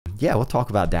yeah, we'll talk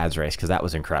about Dad's race because that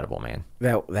was incredible, man.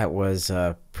 That was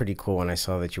pretty cool when I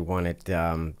saw that you won it.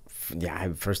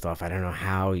 Yeah, first off, I don't know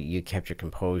how you kept your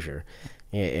composure,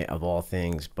 of all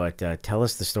things, but tell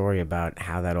us the story about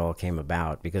how that all came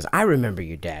about, because I remember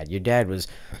your dad. Your dad was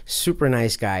super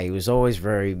nice guy. He was always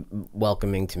very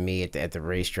welcoming to me at the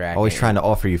racetrack. Always trying to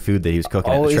offer you food that he was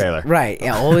cooking at the trailer. Right,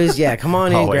 yeah, always, yeah, come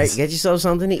on in, Always. get yourself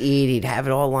something to eat. He'd have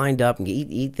it all lined up and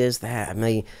eat this, that. I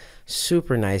mean,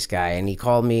 super nice guy. And he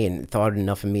called me and thought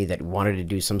enough of me that he wanted to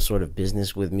do some sort of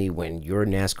business with me when your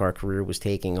NASCAR career was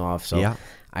taking off. So yeah.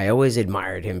 I always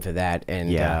admired him for that, and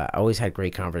Yeah. I always had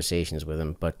great conversations with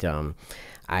him. But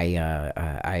I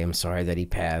am sorry that he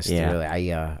passed. Yeah.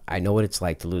 Really, I know what it's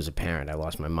like to lose a parent. I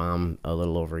lost my mom a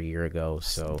little over a year ago.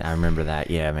 So I remember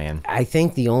that. Yeah, man. I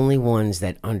think the only ones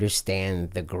that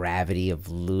understand the gravity of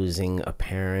losing a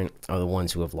parent are the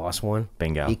ones who have lost one.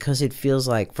 Bingo. Because it feels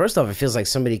like, first off, it feels like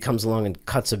somebody comes along and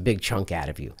cuts a big chunk out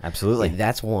of you. Absolutely.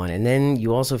 That's one. And then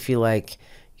you also feel like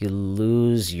you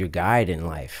lose your guide in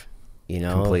life. You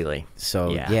know, Completely. So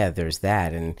yeah, there's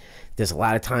that, and there's a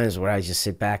lot of times where I just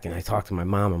sit back and I talk to my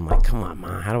mom. I'm like, "Come on,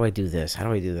 Mom, how do I do this? How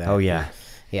do I do that?" Oh yeah,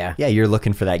 yeah. You're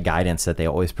looking for that guidance that they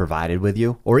always provided with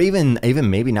you, or even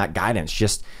maybe not guidance,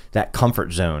 just that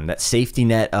comfort zone, that safety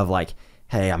net of like,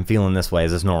 "Hey, I'm feeling this way.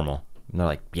 Is this normal?" And they're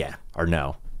like, "Yeah," or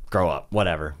 "No." Grow up,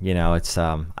 whatever. You know, it's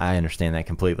I understand that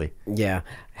completely. Yeah.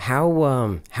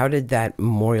 How did that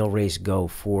memorial race go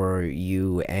for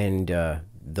you and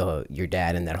your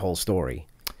dad and that whole story?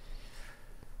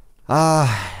 Man,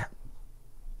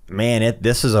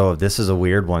 this is a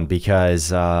weird one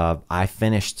because I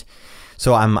finished,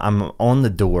 so I'm on the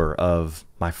door of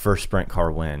my first sprint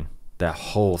car win that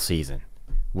whole season.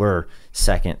 We're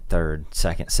second, third,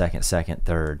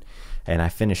 third, and I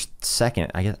finished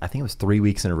second. I think it was 3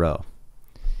 weeks in a row,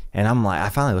 and I'm like, I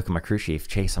finally look at my crew chief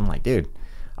Chase. I'm like, dude,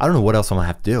 I don't know what else I'm gonna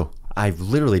have to do. I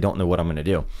literally don't know what I'm gonna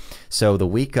do. So the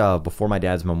week before my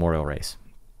dad's memorial race,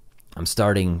 I'm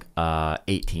starting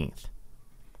 18th,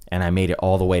 and I made it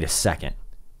all the way to second,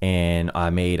 and I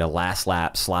made a last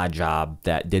lap slide job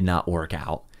that did not work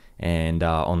out, and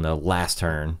on the last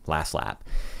turn, last lap,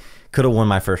 could have won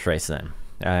my first race then.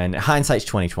 And hindsight's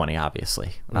 20/20,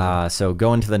 obviously. So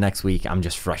going to the next week, I'm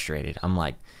just frustrated. I'm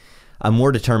like, I'm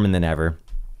more determined than ever.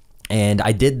 And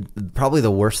I did probably the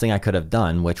worst thing I could have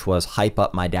done, which was hype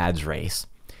up my dad's race.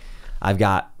 I've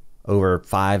got over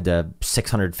 500 to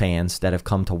 600 fans that have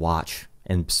come to watch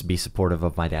and be supportive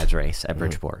of my dad's race at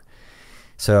Bridgeport.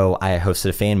 So I hosted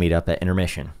a fan meetup at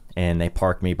intermission, and they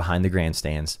parked me behind the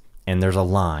grandstands. And there's a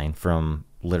line from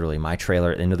literally my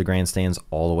trailer into the grandstands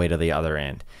all the way to the other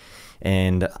end.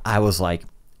 And I was like,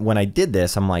 when I did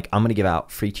this, I'm like, I'm going to give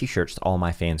out free t-shirts to all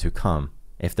my fans who come.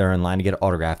 If they're in line to get an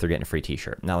autograph, they're getting a free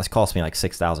t-shirt. Now, this cost me like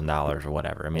 $6,000 or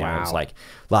whatever. I mean, Wow. It was like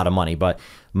a lot of money. But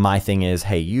my thing is,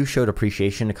 hey, you showed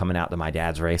appreciation to coming out to my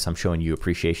dad's race. I'm showing you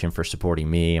appreciation for supporting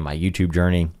me and my YouTube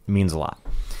journey. It means a lot.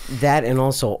 That, and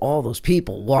also all those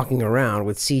people walking around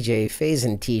with CJ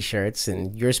Faison t-shirts,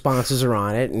 and your sponsors are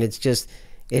on it, and it's just...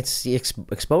 It's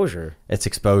exposure. It's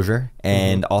exposure.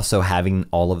 And also having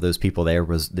all of those people there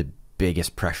was the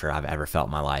biggest pressure I've ever felt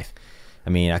in my life.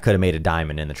 I mean, I could have made a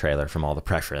diamond in the trailer from all the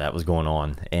pressure that was going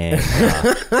on. And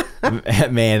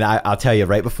man, I'll tell you,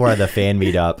 right before the fan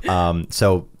meetup,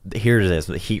 so here it is,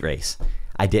 the heat race.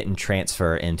 I didn't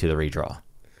transfer into the redraw.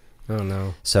 Oh,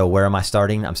 no. So where am I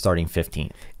starting? I'm starting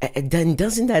 15th. And then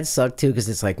doesn't that suck, too? Because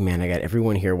it's like, man, I got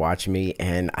everyone here watching me,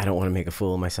 and I don't want to make a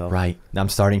fool of myself. Right. I'm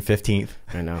starting 15th.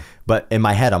 I know. But in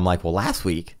my head, I'm like, well, last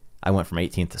week, I went from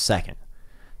 18th to 2nd.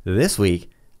 This week,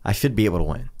 I should be able to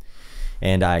win.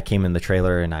 And I came in the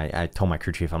trailer, and I told my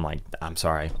crew chief, I'm like, I'm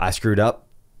sorry. I screwed up.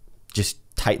 Just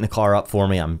tighten the car up for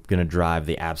me. I'm going to drive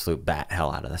the absolute bat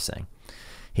hell out of this thing.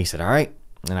 He said, all right.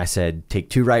 And I said, take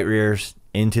 2 right rears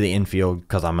into the infield,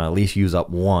 because I'm going to at least use up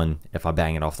 1 if I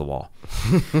bang it off the wall.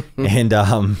 And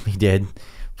he did.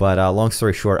 But long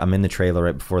story short, I'm in the trailer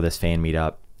right before this fan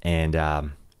meetup, and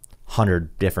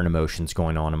 100 different emotions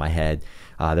going on in my head.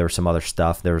 There was some other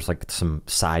stuff. There was like some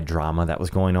side drama that was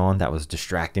going on that was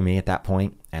distracting me at that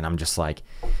point. And I'm just like,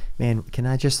 man, can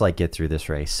I just like get through this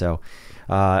race? So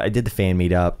I did the fan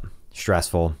meetup,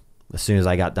 stressful. As soon as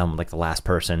I got done with like the last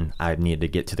person, I needed to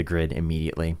get to the grid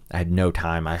immediately. I had no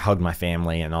time. I hugged my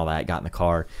family and all that, got in the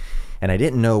car, and I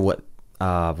didn't know what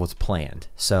was planned.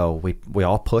 So we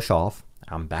all push off.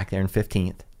 I'm back there in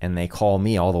 15th, and they call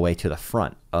me all the way to the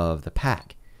front of the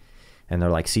pack. And they're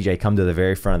like, CJ, come to the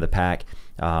very front of the pack.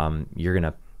 You're going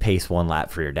to pace 1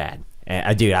 lap for your dad.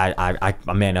 And dude, I'm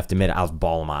man enough to admit it, I was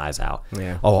bawling my eyes out.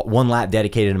 Yeah. Oh, one lap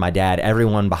dedicated to my dad.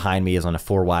 Everyone behind me is on a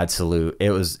 4 wide salute. It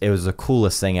was the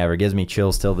coolest thing ever. It gives me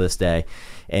chills till this day.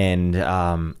 And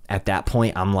at that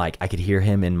point, I'm like, I could hear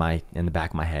him in the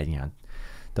back of my head, you know,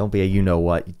 don't be a you know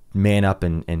what, man up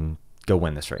and go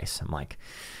win this race. I'm like,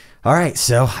 all right.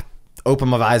 So I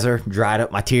opened my visor, dried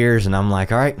up my tears, and I'm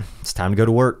like, all right, it's time to go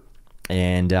to work.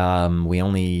 And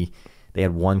they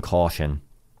had one caution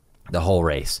the whole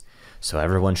race. So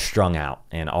everyone's strung out,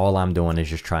 and all I'm doing is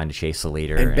just trying to chase the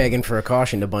leader. And begging for a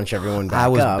caution to bunch everyone back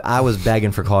up. I was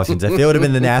begging for cautions. If it would have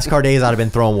been the NASCAR days, I'd have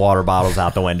been throwing water bottles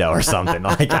out the window or something.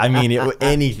 Like, I mean,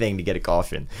 anything to get a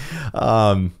caution.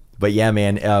 But yeah,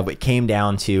 man, it came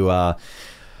down to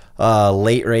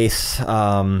late race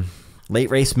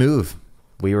move.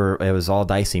 It was all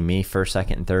dicey. Me first,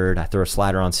 second, and third. I threw a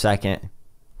slider on second,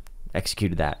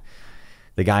 executed that.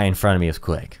 The guy in front of me was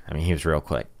quick. I mean, he was real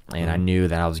quick. And I knew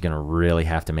that I was going to really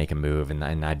have to make a move,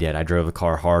 and I did. I drove the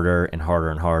car harder and harder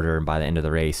and harder, and by the end of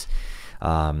the race, you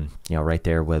know, right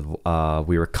there with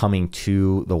we were coming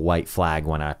to the white flag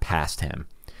when I passed him.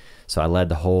 So I led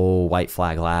the whole white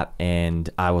flag lap, and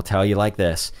I will tell you like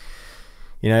this.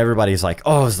 You know, everybody's like,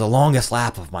 oh, it was the longest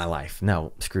lap of my life.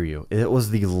 No, screw you. It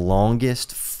was the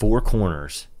longest 4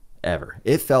 corners ever.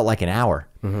 It felt like an hour.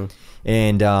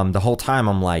 And the whole time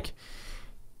I'm like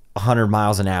 100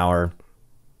 miles an hour.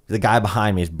 The guy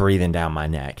behind me is breathing down my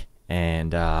neck.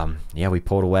 And, yeah, we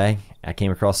pulled away. I came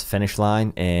across the finish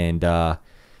line, and the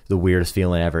weirdest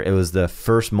feeling ever. It was the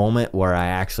first moment where I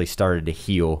actually started to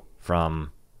heal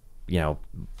from, you know,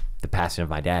 the passing of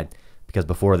my dad. Because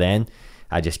before then,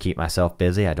 I just keep myself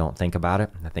busy. I don't think about it.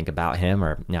 I think about him,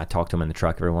 or you know, I talk to him in the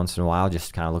truck every once in a while,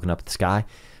 just kind of looking up at the sky.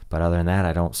 But other than that,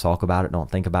 I don't sulk about it,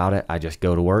 don't think about it. I just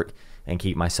go to work and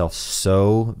keep myself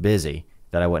so busy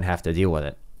that I wouldn't have to deal with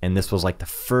it. And this was like the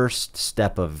first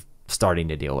step of starting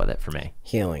to deal with it for me.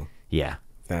 Healing. Yeah.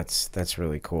 That's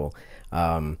really cool.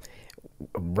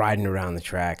 Riding around the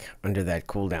track under that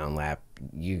cool down lap,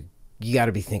 you got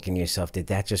to be thinking to yourself, did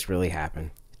that just really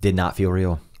happen? Did not feel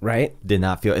real. Right? Did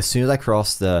not feel. As soon as I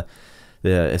crossed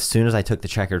as soon as I took the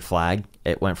checkered flag,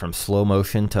 it went from slow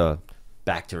motion to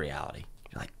back to reality.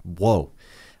 You're like, whoa,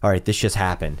 all right, this just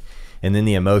happened. And then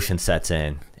the emotion sets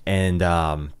in, and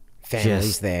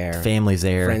Family's there. Family's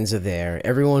there. Friends are there.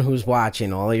 Everyone who's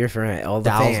watching, all of your friends, all the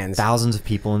fans. Thousands of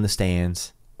people in the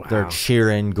stands. Wow. They're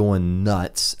cheering, going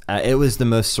nuts. It was the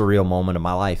most surreal moment of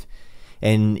my life.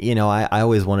 And, you know, I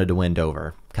always wanted to win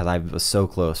Dover because I was so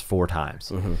close 4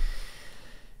 times.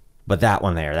 But that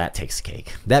one there, that takes the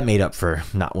cake. That made up for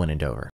not winning Dover.